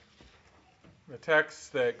The texts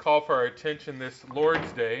that call for our attention this Lord's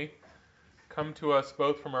Day come to us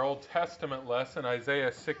both from our Old Testament lesson,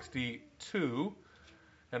 Isaiah 62,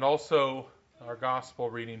 and also our gospel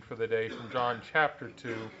reading for the day from John chapter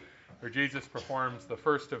 2, where Jesus performs the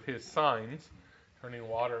first of his signs, turning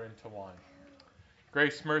water into wine.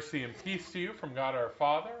 Grace, mercy, and peace to you from God our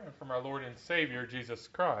Father and from our Lord and Savior, Jesus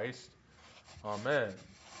Christ. Amen.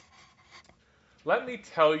 Let me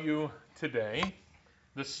tell you today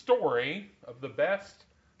the story of the best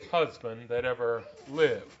husband that ever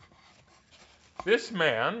lived. This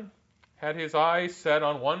man had his eyes set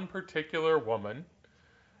on one particular woman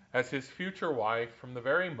as his future wife from the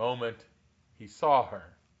very moment he saw her.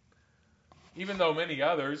 Even though many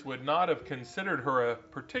others would not have considered her a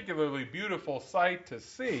particularly beautiful sight to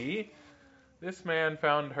see, this man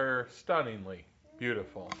found her stunningly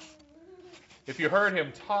beautiful. If you heard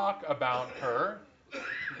him talk about her,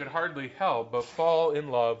 you could hardly help but fall in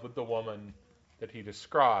love with the woman that he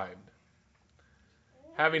described.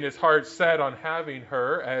 Having his heart set on having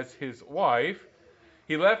her as his wife,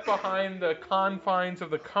 he left behind the confines of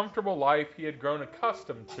the comfortable life he had grown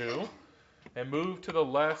accustomed to and moved to the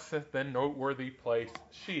less than noteworthy place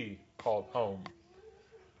she called home.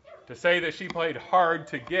 To say that she played hard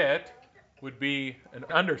to get would be an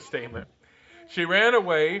understatement. She ran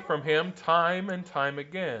away from him time and time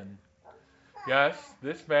again. Yes,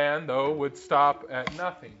 this man, though, would stop at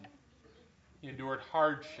nothing. He endured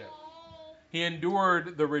hardship. He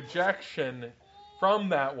endured the rejection from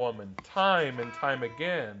that woman time and time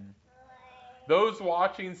again. Those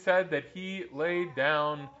watching said that he laid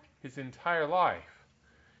down his entire life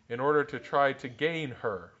in order to try to gain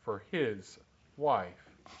her for his wife.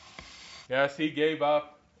 Yes, he gave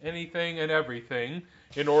up anything and everything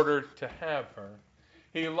in order to have her.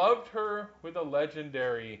 He loved her with a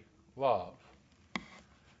legendary love.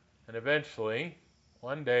 And eventually,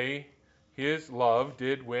 one day, his love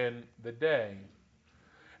did win the day.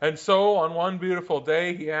 And so, on one beautiful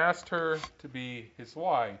day, he asked her to be his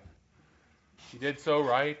wife. He did so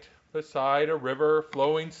right beside a river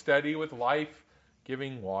flowing steady with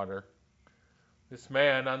life-giving water. This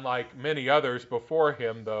man, unlike many others before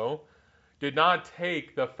him, though, did not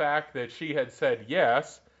take the fact that she had said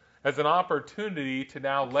yes as an opportunity to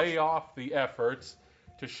now lay off the efforts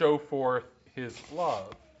to show forth his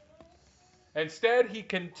love. Instead, he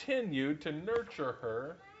continued to nurture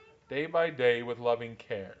her day by day with loving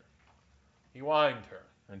care. He wined her,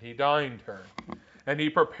 and he dined her, and he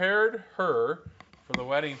prepared her for the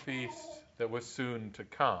wedding feast that was soon to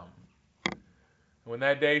come. When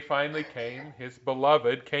that day finally came, his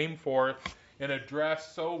beloved came forth in a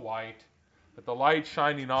dress so white that the light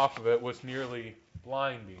shining off of it was nearly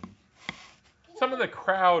blinding. Some of the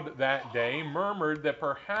crowd that day murmured that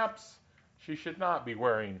perhaps she should not be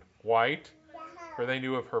wearing white, for they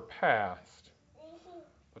knew of her past.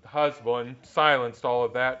 But the husband silenced all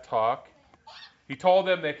of that talk. He told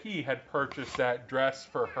them that he had purchased that dress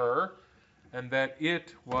for her and that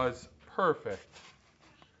it was perfect.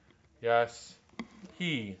 Yes,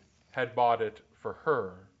 he had bought it for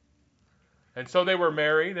her. And so they were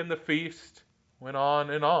married, and the feast went on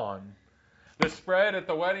and on. The spread at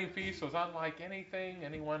the wedding feast was unlike anything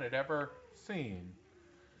anyone had ever seen.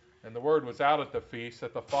 And the word was out at the feast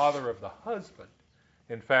that the father of the husband,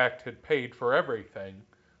 in fact, had paid for everything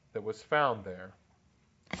that was found there.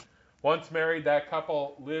 Once married, that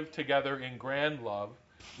couple lived together in grand love,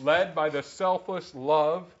 led by the selfless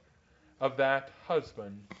love of that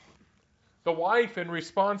husband. The wife, in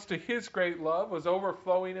response to his great love, was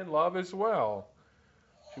overflowing in love as well.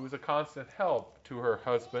 She was a constant help to her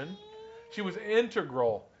husband. She was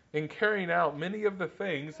integral in carrying out many of the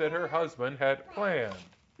things that her husband had planned.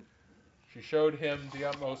 She showed him the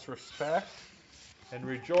utmost respect and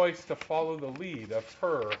rejoiced to follow the lead of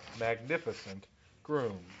her magnificent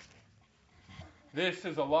groom. This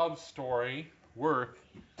is a love story worth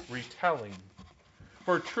retelling.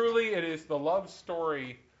 For truly it is the love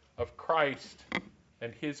story of Christ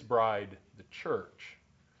and his bride, the church.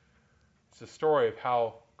 It's the story of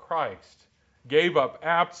how Christ gave up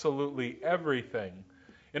absolutely everything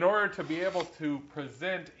in order to be able to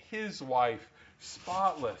present his wife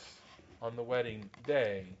spotless on the wedding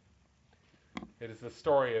day. It is the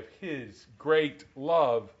story of his great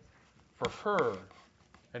love for her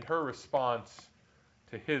and her response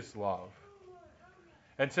to his love.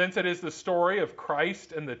 And since it is the story of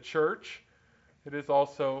Christ and the church, it is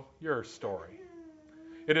also your story.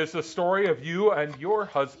 It is the story of you and your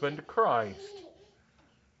husband, Christ.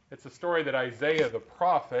 It's a story that Isaiah the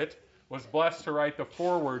prophet was blessed to write the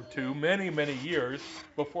foreword to many, many years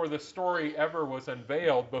before the story ever was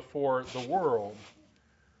unveiled before the world.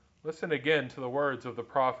 Listen again to the words of the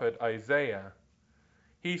prophet Isaiah.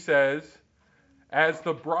 He says, "As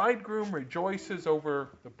the bridegroom rejoices over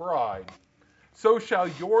the bride, so shall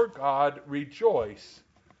your God rejoice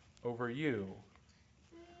over you."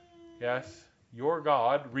 Yes, your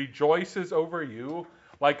God rejoices over you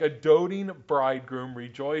like a doting bridegroom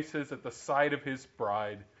rejoices at the sight of his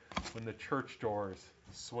bride when the church doors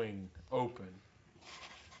swing open.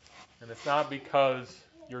 And it's not because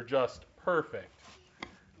you're just perfect.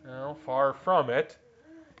 No, far from it.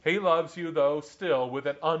 He loves you, though, still with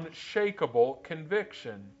an unshakable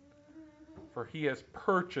conviction. For he has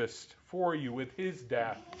purchased for you with his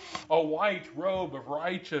death a white robe of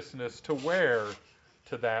righteousness to wear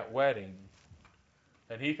to that wedding.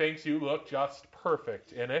 And he thinks you look just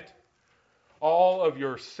perfect in it. All of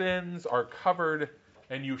your sins are covered,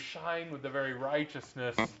 and you shine with the very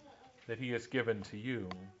righteousness that he has given to you.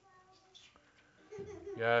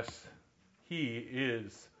 Yes, he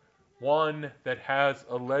is one that has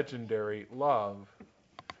a legendary love.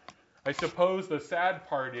 I suppose the sad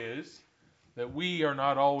part is that we are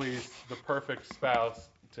not always the perfect spouse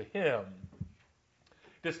to him.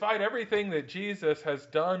 Despite everything that Jesus has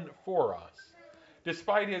done for us,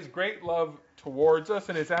 despite his great love towards us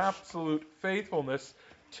and his absolute faithfulness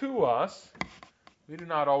to us, we do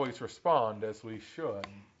not always respond as we should.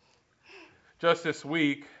 Just this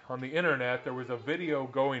week on the internet, there was a video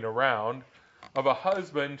going around of a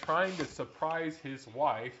husband trying to surprise his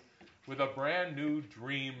wife with a brand new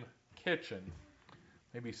dream kitchen.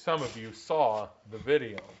 Maybe some of you saw the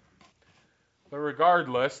video. But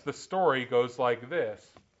regardless, the story goes like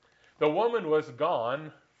this. The woman was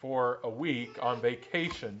gone for a week on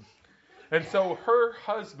vacation, and so her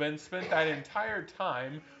husband spent that entire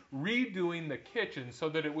time redoing the kitchen so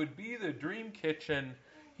that it would be the dream kitchen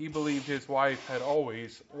he believed his wife had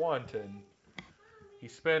always wanted. He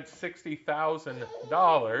spent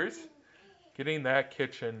 $60,000 getting that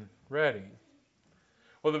kitchen ready.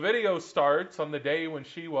 Well, the video starts on the day when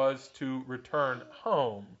she was to return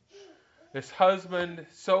home. This husband,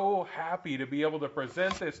 so happy to be able to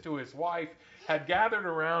present this to his wife, had gathered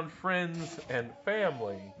around friends and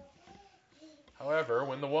family. However,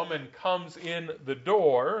 when the woman comes in the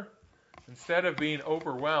door, instead of being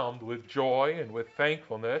overwhelmed with joy and with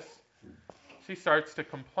thankfulness, she starts to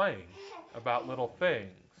complain about little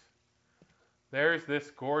things. There's this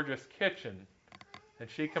gorgeous kitchen, and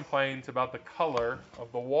she complains about the color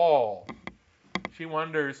of the wall. She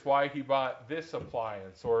wonders why he bought this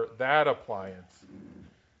appliance or that appliance.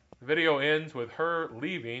 The video ends with her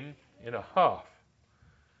leaving in a huff.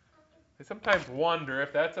 I sometimes wonder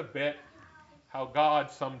if that's a bit how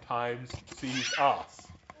God sometimes sees us.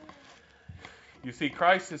 You see,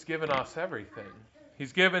 Christ has given us everything.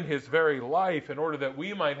 He's given his very life in order that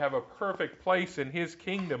we might have a perfect place in his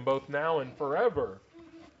kingdom both now and forever.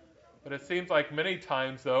 But it seems like many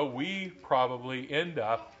times, though, we probably end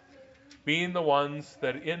up being the ones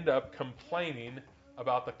that end up complaining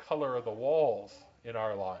about the color of the walls in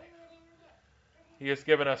our life. He has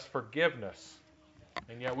given us forgiveness,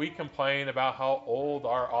 and yet we complain about how old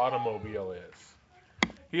our automobile is.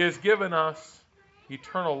 He has given us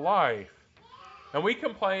eternal life, and we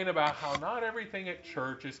complain about how not everything at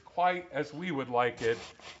church is quite as we would like it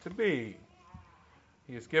to be.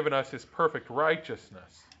 He has given us his perfect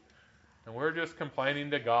righteousness, and we're just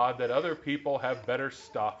complaining to God that other people have better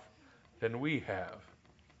stuff than we have.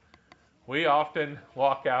 We often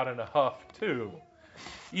walk out in a huff too,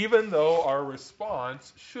 even though our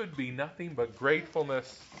response should be nothing but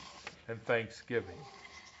gratefulness and thanksgiving.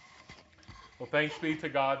 Well, thanks be to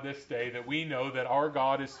God this day that we know that our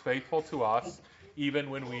God is faithful to us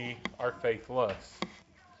even when we are faithless.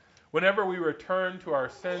 Whenever we return to our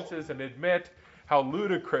senses and admit how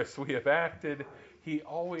ludicrous we have acted, he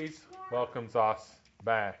always welcomes us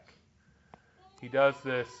back. He does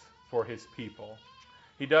this for his people.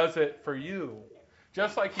 He does it for you,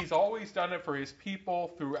 just like he's always done it for his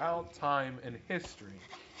people throughout time and history.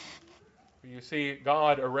 You see,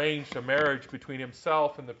 God arranged a marriage between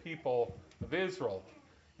himself and the people of Israel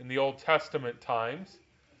in the Old Testament times,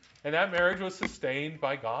 and that marriage was sustained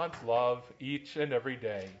by God's love each and every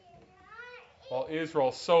day. While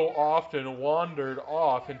Israel so often wandered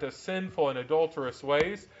off into sinful and adulterous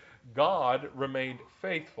ways, God remained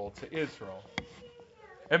faithful to Israel.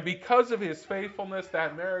 And because of his faithfulness,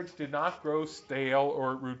 that marriage did not grow stale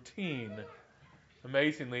or routine.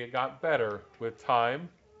 Amazingly, it got better with time.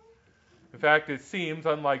 In fact, it seems,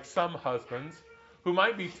 unlike some husbands, who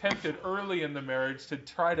might be tempted early in the marriage to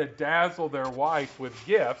try to dazzle their wife with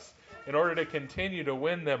gifts in order to continue to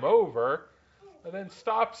win them over, and then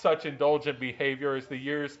stop such indulgent behavior as the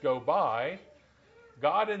years go by,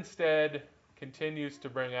 God instead continues to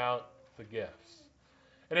bring out the gifts.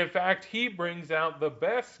 And in fact, he brings out the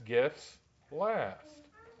best gifts last.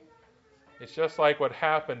 It's just like what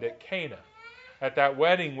happened at Cana, at that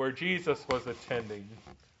wedding where Jesus was attending.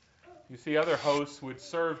 You see, other hosts would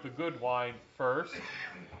serve the good wine first,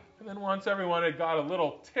 and then once everyone had got a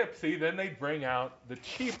little tipsy, then they'd bring out the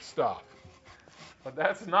cheap stuff. But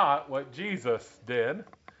that's not what Jesus did.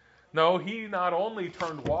 No, he not only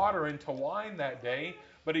turned water into wine that day,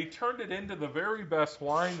 but he turned it into the very best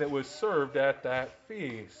wine that was served at that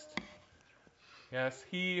feast. Yes,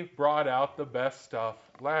 he brought out the best stuff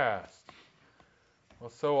last.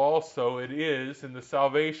 Well, so also it is in the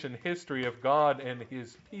salvation history of God and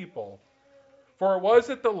his people. For it was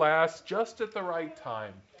at the last, just at the right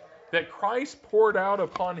time, that Christ poured out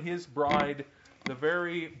upon his bride the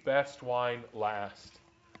very best wine last,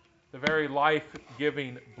 the very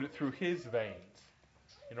life-giving through his veins,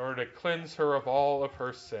 in order to cleanse her of all of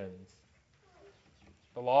her sins.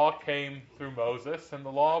 The law came through Moses, and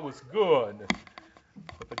the law was good,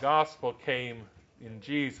 but the gospel came in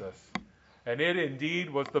Jesus. And it indeed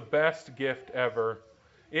was the best gift ever.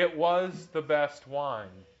 It was the best wine.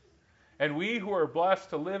 And we who are blessed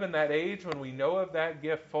to live in that age when we know of that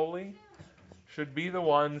gift fully should be the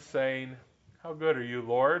ones saying, "How good are you,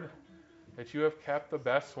 Lord, that you have kept the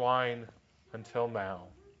best wine until now."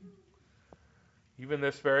 Even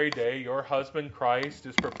this very day, your husband Christ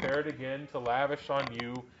is prepared again to lavish on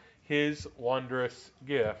you his wondrous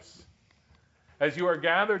gifts. As you are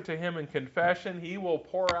gathered to him in confession, he will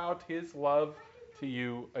pour out his love to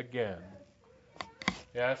you again.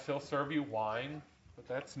 Yes, he'll serve you wine, but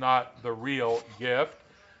that's not the real gift.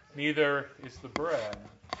 Neither is the bread.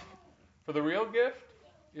 For the real gift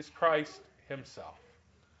is Christ himself,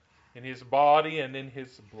 in his body and in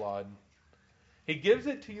his blood. He gives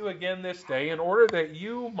it to you again this day in order that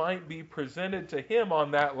you might be presented to him on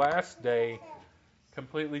that last day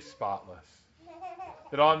completely spotless.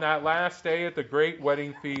 That on that last day at the great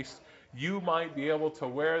wedding feast, you might be able to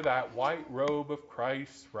wear that white robe of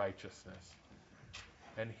Christ's righteousness,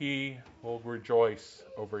 and he will rejoice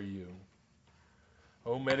over you.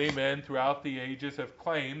 Oh, many men throughout the ages have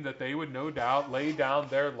claimed that they would no doubt lay down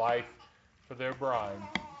their life for their bride.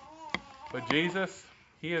 But Jesus,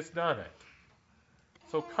 he has done it.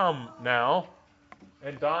 So come now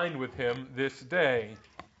and dine with him this day.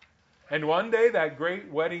 And one day that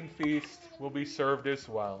great wedding feast will be served as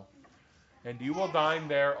well. And you will dine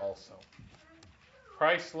there also.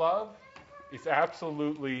 Christ's love is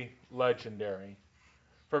absolutely legendary.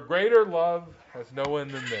 For greater love has no one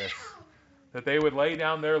than this, that they would lay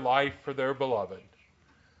down their life for their beloved.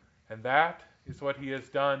 And that is what he has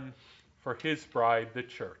done for his bride, the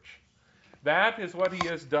church. That is what he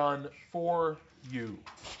has done for you.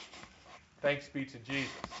 Thanks be to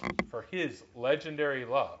Jesus for his legendary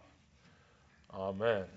love. Amen.